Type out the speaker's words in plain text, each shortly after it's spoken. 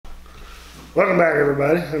Welcome back,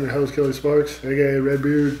 everybody. I'm your host, Kelly Sparks, aka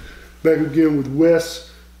Redbeard. Back again with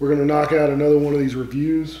Wes. We're going to knock out another one of these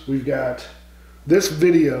reviews. We've got this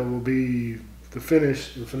video will be the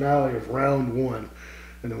finale of round one,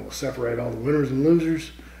 and then we'll separate all the winners and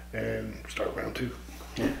losers and start round two.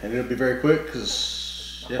 Yeah, and it'll be very quick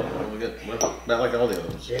because we got about like all the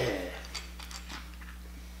others. Yeah.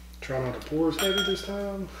 Try not to pour as heavy this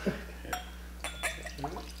time.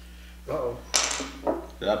 Uh-oh.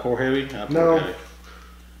 Did I pour heavy? I poured No. heavy.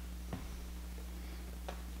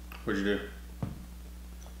 What'd you do?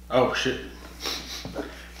 Oh shit.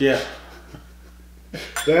 Yeah.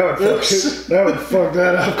 That would fuck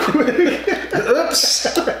that up quick.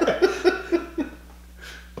 Oops.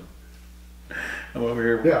 I'm over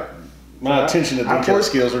here. Yeah. My attention to detail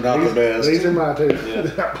skills are not the best. These are my two.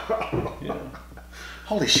 Yeah.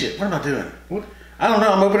 Holy shit, what am I doing? What? I don't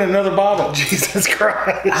know, I'm opening another bottle. Jesus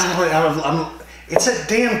Christ. It's that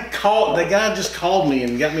damn call. The guy just called me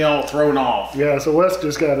and got me all thrown off. Yeah, so Wes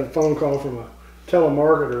just got a phone call from a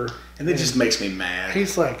telemarketer. And it just makes me mad.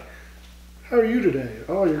 He's like, how are you today?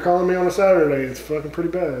 Oh, you're calling me on a Saturday. It's fucking pretty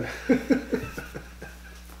bad.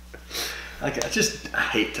 I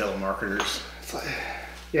hate telemarketers. It's like,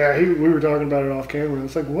 yeah, we were talking about it off camera.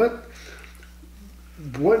 It's like, what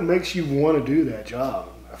makes you want to do that job?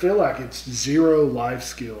 I feel like it's zero life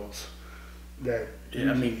skills. That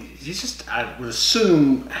Yeah, I mean, I would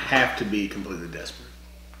assume have to be completely desperate.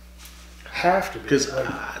 have to be. Because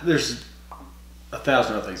there's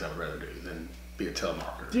 1,000 other things I would rather do than be a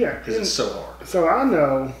telemarketer. Yeah, because it's so hard. So I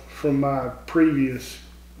know from my previous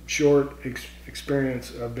short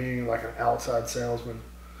experience of being like an outside salesman,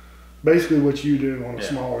 basically what you do on a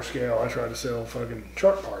smaller scale. I try to sell fucking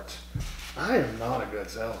truck parts. I am not a good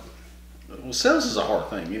salesman. Well, sales is a hard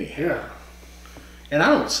thing anyhow. Yeah. And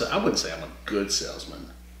I wouldn't say I'm a good salesman.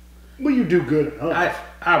 Well, you do good enough.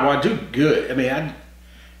 I do good. I mean,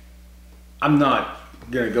 I'm not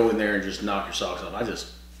going to go in there and just knock your socks off. I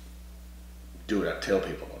just do what I tell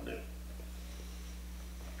people I'm going to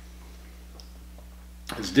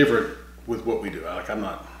do. It's different with what we do. I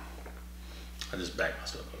just back my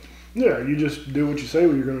stuff up. Yeah, you just do what you say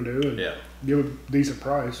what you're going to do and give a decent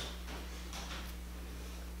price.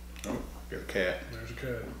 Oh, got a cat. There's a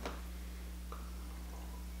cat.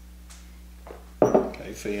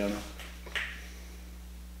 Hey, Fiona.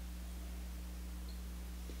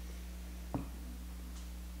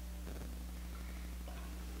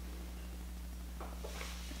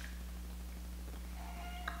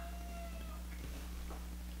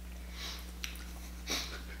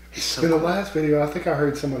 In the last video, I think I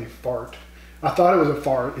heard somebody fart. I thought it was a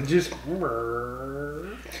fart. It just...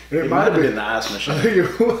 It might have been the ice machine. I think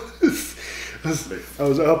it was. I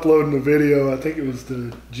was uploading a video. I think it was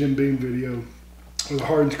the Jim Beam video. It was a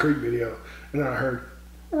Hardins Creek video. And I heard...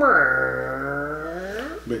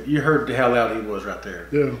 But you heard how loud he was right there.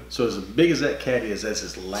 Yeah. So as big as that cat is, that's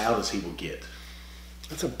as loud as he will get.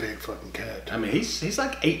 That's a big fucking cat. I mean, he's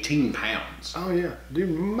like 18 pounds. Oh, yeah.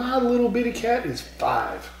 Dude, my little bitty cat is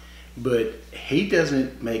 5. But he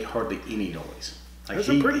doesn't make hardly any noise. Like That's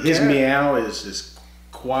a pretty his cat. meow is as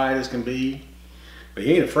quiet as can be. But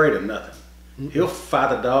he ain't afraid of nothing. Mm-hmm. He'll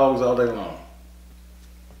fight the dogs all day long.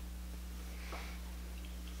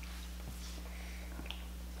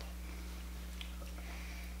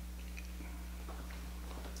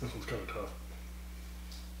 This one's kind of tough.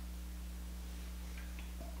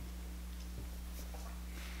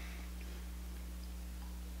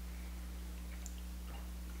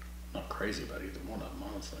 Not crazy about either one of them,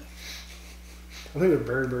 honestly. I think they're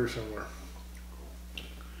very, very similar.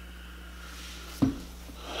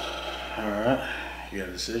 All right. You got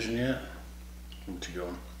a decision yet? What you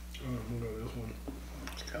going? We'll go this one.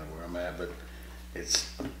 That's kind of where I'm at, but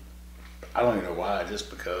I don't even know why, just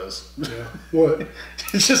because. Yeah. What?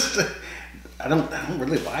 It's just, I don't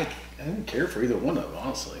really like, I don't care for either one of them,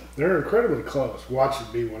 honestly. They're incredibly close. Watch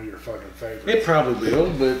it be one of your fucking favorites. It probably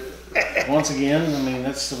will, but once again, I mean,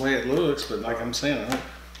 that's the way it looks, but like I'm saying,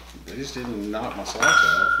 they just didn't knock my socks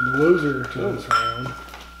off. The loser to this round,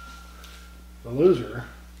 the loser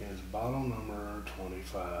is bottle number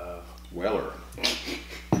 25. Weller.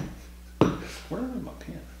 Where is my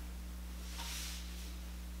pen?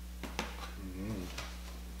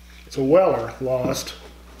 So Weller lost.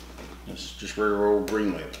 It's just regular old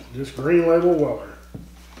green label. Just green label Weller.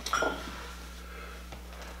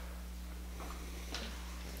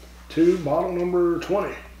 To bottle number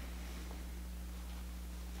 20.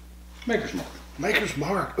 Maker's Mark. Maker's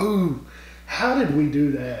Mark. Ooh, how did we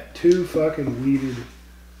do that? Two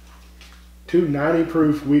 90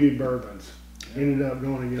 proof weeded bourbons ended up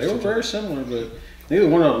going against. They were very similar, but neither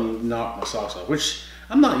one of them knocked my socks off. Which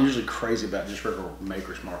I'm not usually crazy about just regular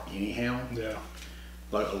Maker's Mark anyhow. Yeah.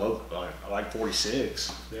 Like I like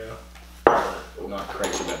 46. Yeah. I'm not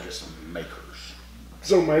crazy about just Makers.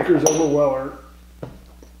 So Makers over Weller.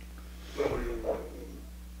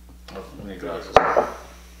 Oh, let me glasses. I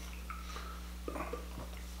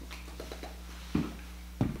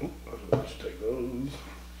should take those.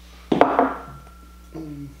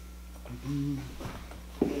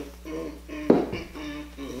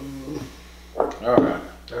 All right.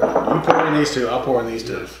 You pour in these two. I'll pour in these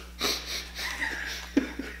two.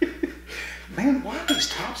 Man, why do these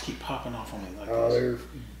tops keep popping off on me like this?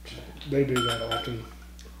 They do that often.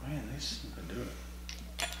 Man, they just do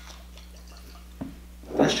it.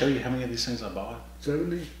 Did I show you how many of these things I bought?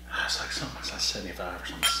 70? It's like something. It's like 75 or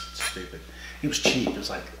something stupid. It was cheap. It was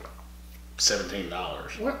like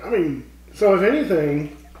 $17. What? I mean, so if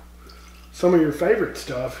anything, some of your favorite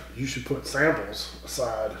stuff, you should put samples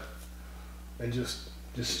aside and just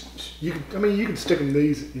you can stick them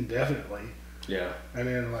these indefinitely. Yeah. And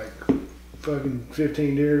then like fucking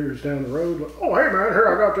 15 years down the road, like, oh hey man, here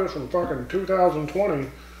I got this from fucking 2020.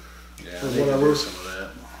 Yeah. Or I need to whatever. do some of that.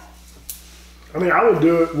 I mean, I would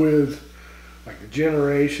do it with like the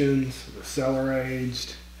Generations, the Cellar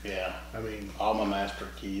Aged. Yeah. I mean, All my Master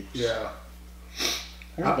Keeps. yeah,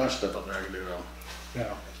 There's a bunch of stuff up there I can do though.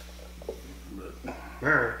 yeah. But, All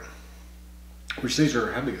right. which these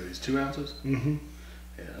are, how big are these? 2 ounces? Mm-hmm.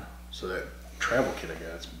 Yeah. So that travel kit I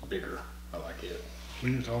got, it's bigger. I like it.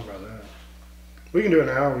 We need to talk about that. We can do it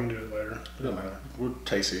now. We can do it later. It doesn't matter. We'll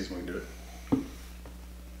taste these when we do it.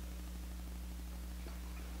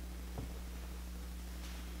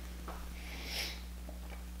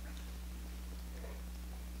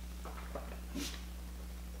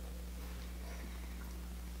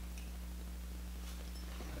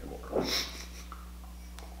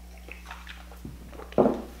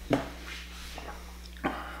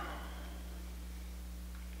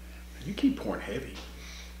 You keep pouring heavy.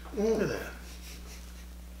 Look at that.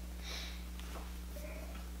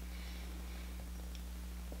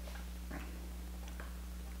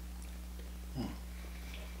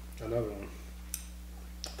 Another one.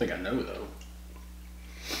 I think I know though.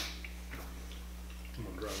 I'm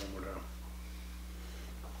gonna drop one more down.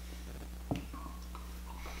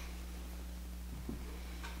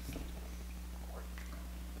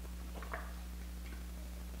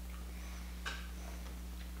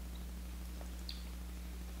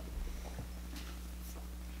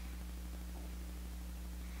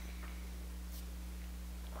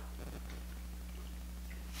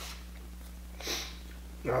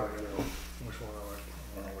 I think I know which one I like.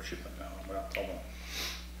 I don't know what you think now, but hold on.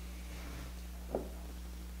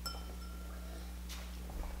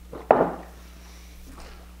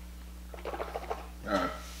 Alright,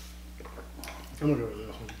 I'm gonna go with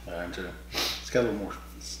this one. I am too. It's got a little more,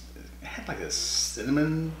 it had like a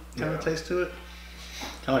cinnamon kind of taste to it.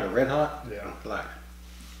 Kind of like a Red Hot. Yeah. Like,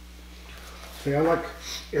 See, I like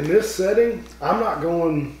in this setting. I'm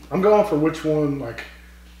going for which one. Like,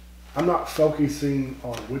 I'm not focusing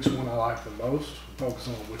on which one I like the most. I'm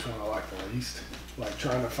focusing on which one I like the least. Like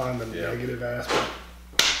trying to find the negative aspect.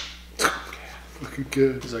 Fucking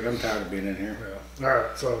good. he's like, I'm tired of being in here. Yeah. All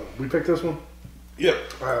right. So we picked this one. Yep.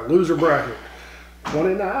 All right. Loser bracket.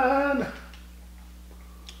 29.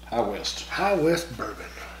 High West. High West Bourbon.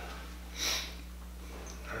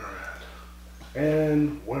 All right.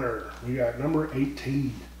 And winner, we got number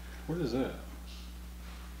 18. What is that?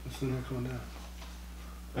 What's the next one down?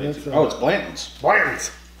 Oh, it's Blanton's.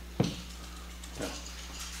 Blanton's. Yeah.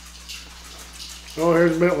 Oh,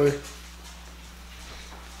 here's Bentley.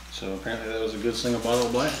 So apparently that was a good single bottle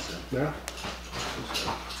of Blanton's. Yeah.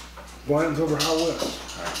 Blanton's over High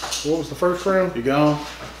West. All right. What was the first round? You gone? All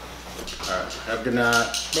right. Have a good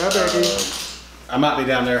night. Bye, Becky. I might be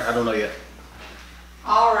down there. I don't know yet.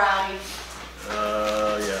 Alrighty.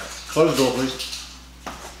 Yeah. Close the door, please.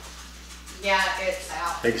 Yeah, it's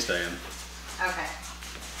out. He can stay in. Okay.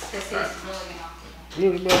 This is Alright.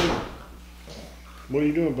 really Good, buddy. What are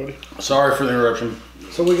you doing, buddy? Sorry for the interruption.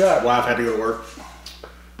 So we got. Wife had to go to work.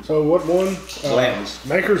 So what one? Blanton's.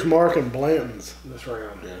 Maker's Mark and Blanton's this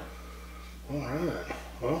round. Yeah. All right.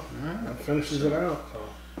 Well, that finishes it out. So.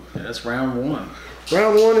 Yeah, that's round one.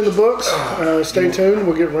 Round one in the books. Stay tuned.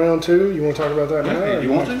 We'll get round two. You want to talk about that now? Okay,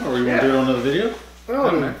 you want to? Or you want to do it on another video? Well,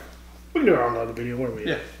 Okay. we can do it on another video. Where are we at?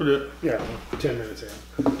 Yeah, we'll do it. Yeah, 10 minutes in.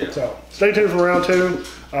 Yeah. So stay tuned for round two.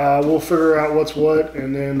 We'll figure out what's what,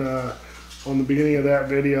 and then on the beginning of that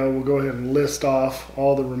video, we'll go ahead and list off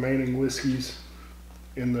all the remaining whiskeys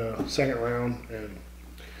in the second round and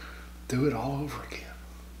do it all over again.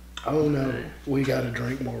 Oh no, we got to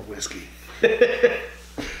drink more whiskey.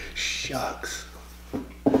 Shucks.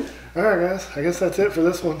 All right, guys. I guess that's it for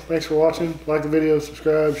this one. Thanks for watching. Like the video,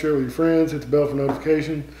 subscribe, share with your friends, hit the bell for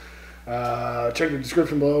notification. Check the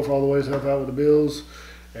description below for all the ways to help out with the bills.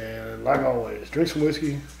 And like always, drink some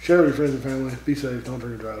whiskey, share with your friends and family. Be safe. Don't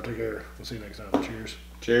drink and drive. Take care. We'll see you next time. Cheers.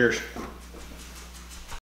 Cheers.